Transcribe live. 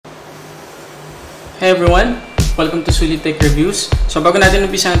Hey everyone! Welcome to Sulit Tech Reviews. So bago natin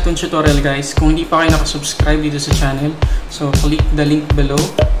umpisahan itong tutorial guys, kung hindi pa kayo nakasubscribe dito sa channel, so click the link below,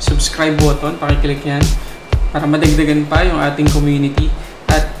 subscribe button, pakiclick yan para madagdagan pa yung ating community.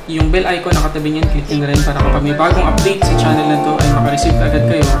 At yung bell icon na katabi niyan, click nyo na rin para kapag may bagong update sa channel na to ay makareceive agad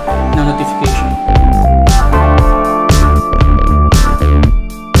kayo ng notification.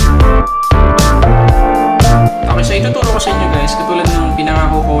 Okay, so ituturo ko sa inyo guys, katulad ng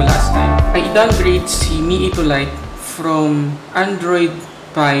pinangako ko last time, ay i-downgrade si Mi A2 Lite from Android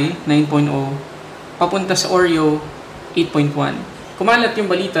Pie 9.0 papunta sa Oreo 8.1. Kumalat yung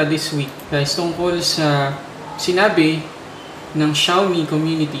balita this week guys tungkol sa sinabi ng Xiaomi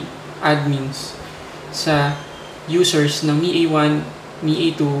community admins sa users ng Mi A1,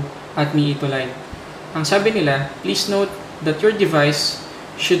 Mi A2 at Mi A2 Lite. Ang sabi nila, please note that your device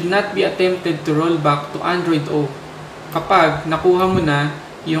should not be attempted to roll back to Android O kapag nakuha mo na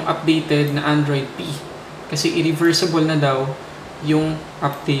yung updated na Android P. Kasi irreversible na daw yung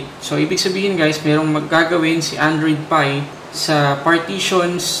update. So, ibig sabihin guys, merong magagawin si Android Pie sa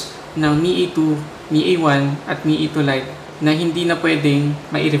partitions ng Mi A2, Mi A1 at Mi A2 Lite na hindi na pwedeng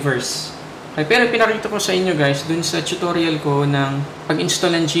ma-reverse. Okay, pero pinakita ko sa inyo guys dun sa tutorial ko ng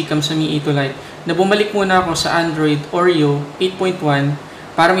pag-install ng SJCAM sa Mi A2 Lite na bumalik muna ako sa Android Oreo 8.1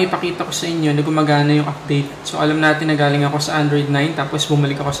 para may pakita ko sa inyo na gumagana yung update. So, alam natin na galing ako sa Android 9 tapos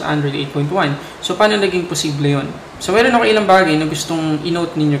bumalik ako sa Android 8.1. So, paano naging posible yon? So, meron ako ilang bagay na gustong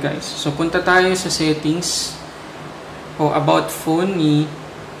i-note ninyo guys. So, punta tayo sa settings o about phone ni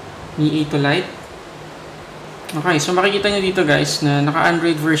Mi A2 Lite. Okay, so makikita nyo dito guys na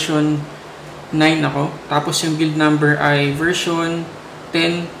naka-Android version 9 ako. Tapos yung build number ay version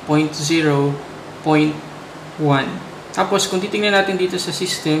 10.0.1. Tapos, kung titingnan natin dito sa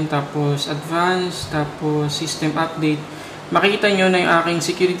system, tapos advanced, tapos system update, makikita nyo na yung aking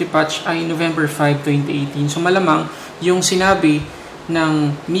security patch ay November 5, 2018. So, malamang yung sinabi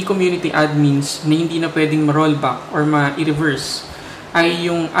ng Mi community admins na hindi na pwedeng ma-rollback or ma-reverse ay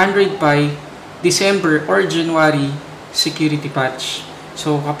yung Android Pie December or January security patch.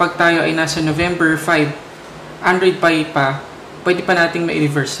 So, kapag tayo ay nasa November 5, Android Pie pa, pwede pa nating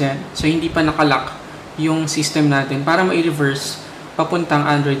ma-reverse yan. So, hindi pa nakalock yung system natin para ma-reverse papuntang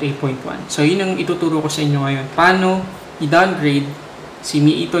Android 8.1. So, yun ang ituturo ko sa inyo ngayon. Paano i-downgrade si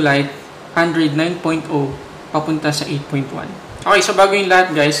Mi A2 Lite Android 9.0 papunta sa 8.1. Okay, so bago yung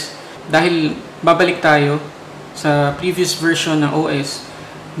lahat guys, dahil babalik tayo sa previous version ng OS,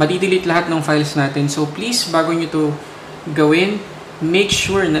 madidelete lahat ng files natin. So, please, bago nyo to gawin, make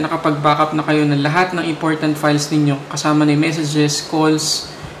sure na nakapag-backup na kayo ng lahat ng important files ninyo kasama na yung messages,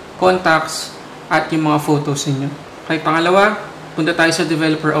 calls, contacts, at yung mga photos ninyo. Okay, pangalawa, punta tayo sa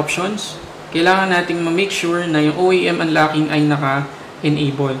developer options. Kailangan nating ma-make sure na yung OEM unlocking ay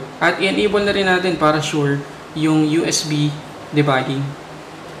naka-enable. At i-enable na rin natin para sure yung USB debugging.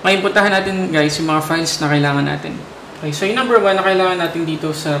 Ngayon, puntahan natin guys yung mga files na kailangan natin. Okay, so yung number 1 na kailangan natin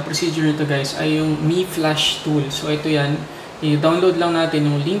dito sa procedure nito guys ay yung Mi Flash tool. So ito yan, i-download lang natin.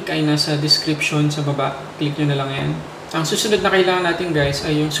 Yung link ay nasa description sa baba. Click nyo na lang yan. Ang susunod na kailangan natin guys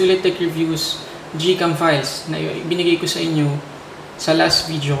ay yung sulittechreviews GCam files na binigay ko sa inyo sa last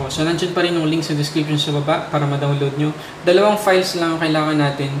video ko. So, nandiyan pa rin yung link sa description sa baba para ma-download nyo. Dalawang files lang ang kailangan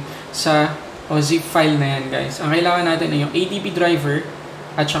natin sa zip file na yan, guys. Ang kailangan natin ay yung ADB driver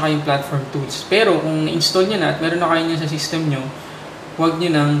at saka yung platform tools. Pero, kung na-install nyo na at meron na kayo nyo sa system nyo, huwag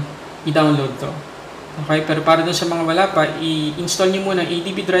nyo nang i-download to. Okay? Pero para dun sa mga wala pa, i-install nyo muna ang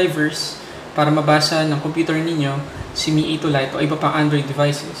ADB drivers para mabasa ng computer ninyo si Mi A2 Lite o iba pang Android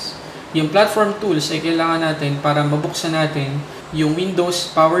devices. Yung platform tools ay kailangan natin para mabuksan natin yung Windows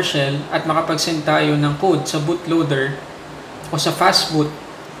PowerShell at makapag-send tayo ng code sa bootloader o sa fastboot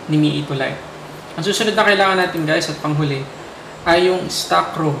ni Mi A2 Lite. Ang susunod na kailangan natin guys at panghuli ay yung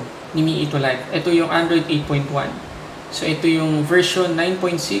stock ROM ni Mi A2 Lite. Ito yung Android 8.1. So ito yung version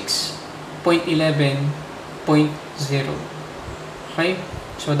 9.6.11.0. Okay?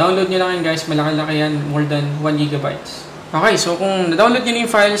 So download nyo lang yan guys. Malaki-laki yan. More than 1 GB. Okay, so kung na-download nyo na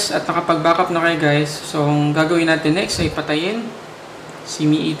yung files at nakapag-backup na kayo guys, so ang gagawin natin next ay patayin si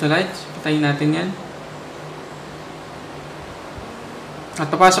Mi A2 Lite. Patayin natin yan. At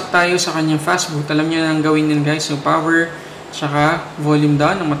papasok tayo sa kanyang fastboot. Alam nyo na ang gawin yan guys. So power, tsaka volume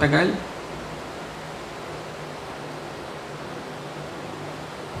down ng matagal.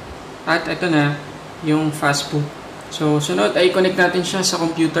 At ito na yung fastboot. So sunod ay connect natin siya sa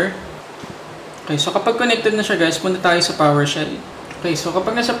computer. Okay, so kapag connected na siya guys, punta tayo sa PowerShell. Okay, so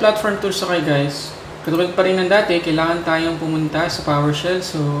kapag nasa platform tools na kayo guys, katulad pa rin ng dati, kailangan tayong pumunta sa PowerShell.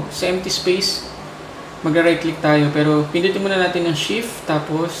 So sa empty space, mag-right click tayo. Pero pindutin muna natin ng shift,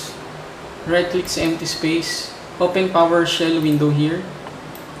 tapos right click sa empty space, open PowerShell window here.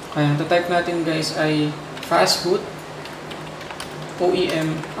 Kaya type natin guys ay fastboot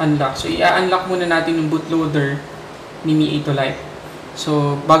OEM unlock. So i-unlock muna natin yung bootloader ni Mi A2 Lite.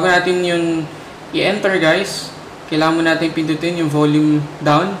 So bago natin yun i-enter guys, kailangan mo natin pindutin yung volume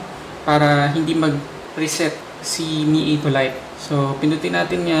down para hindi mag-reset si Mi A2 Lite. So pindutin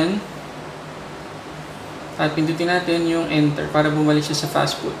natin yan at pindutin natin yung enter para bumalik siya sa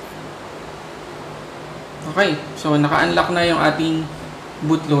fastboot. Okay, so naka-unlock na yung ating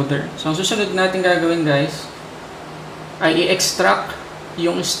bootloader. So ang susunod natin gagawin guys ay i-extract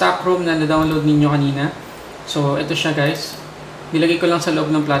yung stock ROM na na-download ninyo kanina. So ito siya guys, nilagay ko lang sa loob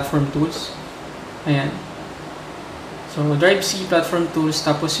ng platform tools. Ayan. So drive C, platform tools,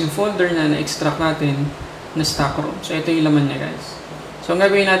 tapos yung folder na na-extract natin na stock ROM. So ito yung laman niya guys. So ang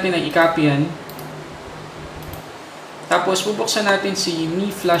gagawin natin ay i-copy yan. Tapos bubuksan natin si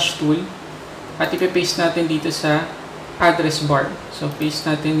Mi Flash tool at ipe-paste natin dito sa address bar. So paste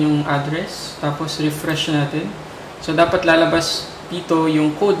natin yung address, tapos refresh natin. So dapat lalabas dito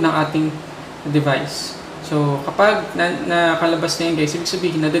yung code ng ating device. So kapag nakalabas na yan guys, ibig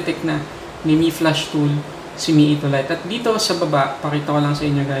sabihin na-detect na ni Mi Flash tool si Mi A2 Lite. At dito sa baba, pakita ko lang sa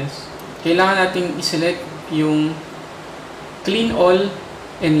inyo guys, kailangan natin i-select yung clean all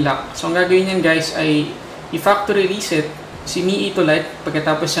and lock. So ang gagawin yan guys ay i-factory reset si Mi A2 Lite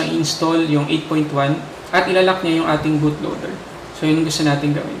pagkatapos siyang install yung 8.1 at ilalock niya yung ating bootloader. So yun ang gusto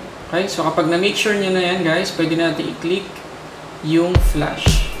natin gawin. Okay, so kapag na-make sure nyo na yan guys, pwede natin i-click yung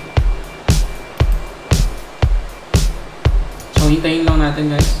flash. So hintayin lang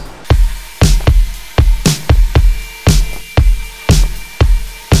natin guys.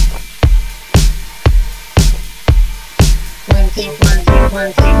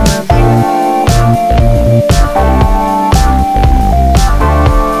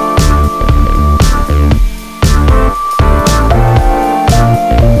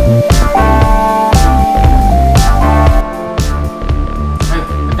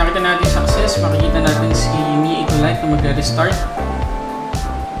 Makikita natin si Mi A2 Lite na magre-restart,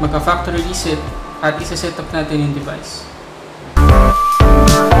 magka-factory reset at isa-set up natin yung device.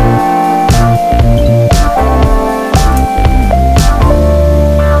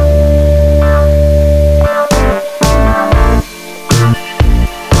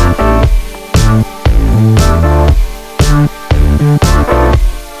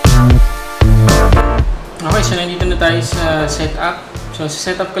 Okay, so nandito na tayo sa setup. So,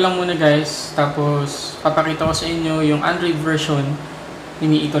 setup ko lang muna guys, tapos papakita ko sa inyo yung Android version ni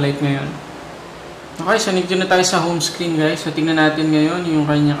Mi A2 Lite ngayon. Okay, so nandito na tayo sa home screen guys. So, tingnan natin ngayon yung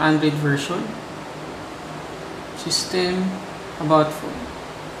kanyang Android version. System, about phone.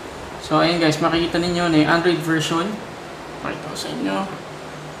 So, ayun guys, makikita ninyo na yung Android version. Pakita ko sa inyo.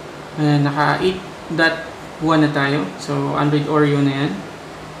 Naka 8.1 na tayo. So, Android Oreo na yan.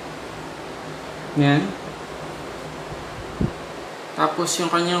 Yan. Tapos yung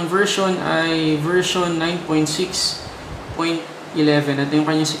kanyang version ay version 9.6.11 at yung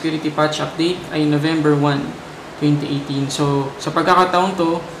kanyang security patch update ay November 1, 2018. So sa pagkakataon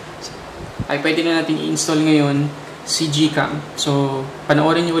to ay pwede na natin i-install ngayon si SJCAM. So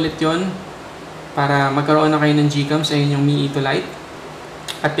panoorin niyo ulit yon para magkaroon na kayo ng SJCAM sa inyong Mi A2 Lite.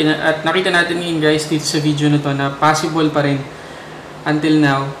 At nakita natin ngayon guys dito sa video na to na possible pa rin until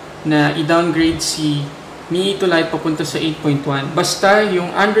now na i-downgrade si Mi A2 Lite papunta sa 8.1. Basta yung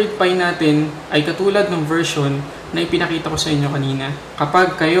Android Pie natin ay katulad ng version na ipinakita ko sa inyo kanina.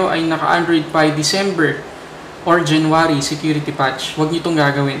 Kapag kayo ay naka-Android Pie December or January security patch, huwag nyo itong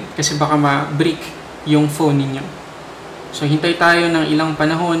gagawin kasi baka ma-break yung phone ninyo. So hintay tayo ng ilang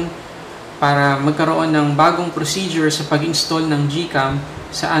panahon para magkaroon ng bagong procedure sa pag-install ng SJCAM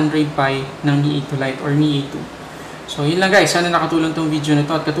sa Android Pie ng Mi A2 Lite or Mi A2. So yun lang guys, sana nakatulong tong video na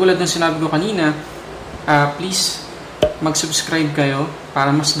to. At katulad ng sinabi ko kanina, please mag-subscribe kayo para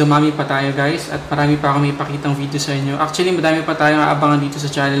mas dumami pa tayo guys at marami pa akong ipakitang video sa inyo. Actually, madami pa tayong aabangan dito sa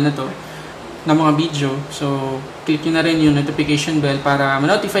channel na to ng mga video. So, click nyo na rin yung notification bell para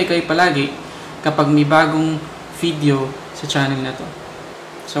ma-notify kayo palagi kapag may bagong video sa channel na to.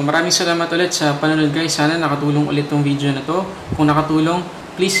 So, maraming salamat ulit sa panonood guys. Sana nakatulong ulit tong video na to. Kung nakatulong,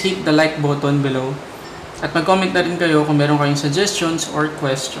 please hit the like button below. At mag-comment na rin kayo kung meron kayong suggestions or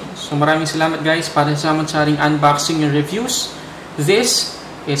questions. So maraming salamat guys para sa ating unboxing and reviews. This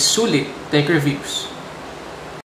is Sulit Tech Reviews.